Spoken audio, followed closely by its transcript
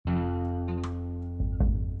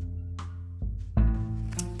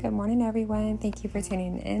Good morning, everyone. Thank you for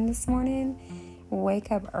tuning in this morning.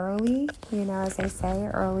 Wake up early. As they say,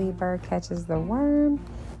 early bird catches the worm.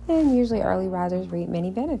 And usually early risers reap many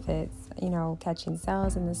benefits. Catching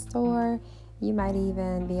sales in the store. You might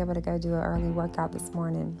even be able to go do an early workout this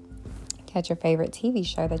morning. Catch your favorite TV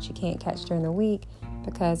show that you can't catch during the week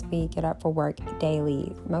because we get up for work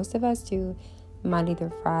daily. Most of us do Monday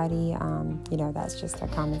through Friday. That's just a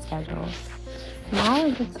common schedule. Now I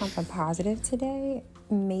want to do something positive today.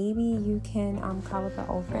 Maybe you can call up an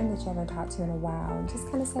old friend that you haven't talked to in a while and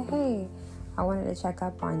just kind of say, hey, I wanted to check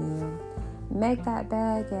up on you. Make that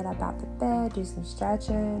bed, get up out the bed, do some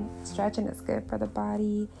stretching. Stretching is good for the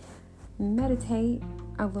body. Meditate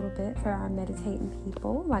a little bit for our meditating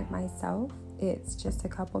people like myself. It's just a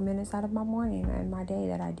couple minutes out of my morning and my day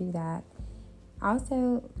that I do that.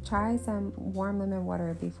 Also, try some warm lemon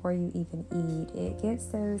water before you even eat. It gets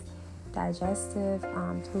those digestive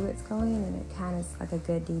fluids going, and it kind of is like a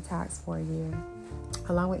good detox for you,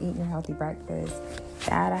 along with eating a healthy breakfast.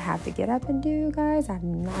 That I have to get up and do, guys. I've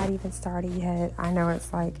not even started yet. I know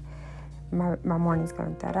it's like my morning's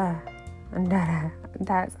going da-da.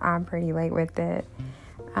 I'm pretty late with it.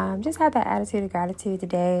 Just have that attitude of gratitude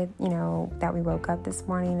today, that we woke up this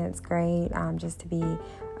morning. It's great just to be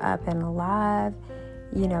up and alive.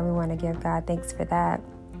 We want to give God thanks for that.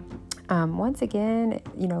 Once again,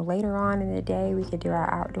 later on in the day, we could do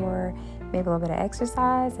our outdoor, maybe a little bit of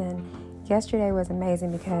exercise. And yesterday was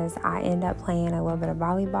amazing because I ended up playing a little bit of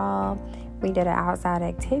volleyball. We did an outside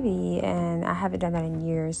activity, and I haven't done that in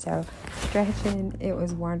years. So stretching, it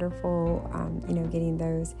was wonderful, getting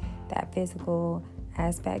that physical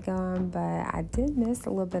aspect going. But I did miss a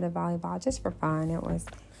little bit of volleyball just for fun. It was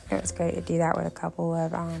great to do that with a couple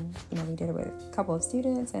of, we did it with a couple of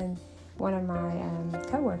students and one of my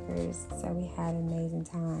coworkers, so we had an amazing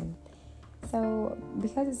time. So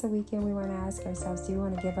because it's a weekend, we want to ask ourselves, do you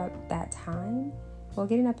want to give up that time? Well,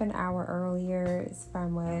 getting up an hour earlier is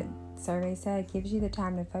from what survey said, gives you the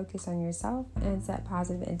time to focus on yourself and set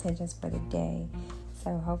positive intentions for the day.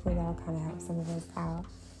 So hopefully that'll kind of help some of us out.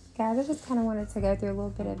 Guys, I just kind of wanted to go through a little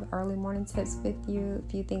bit of early morning tips with you,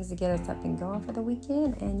 a few things to get us up and going for the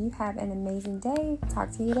weekend, and you have an amazing day.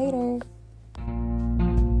 Talk to you later.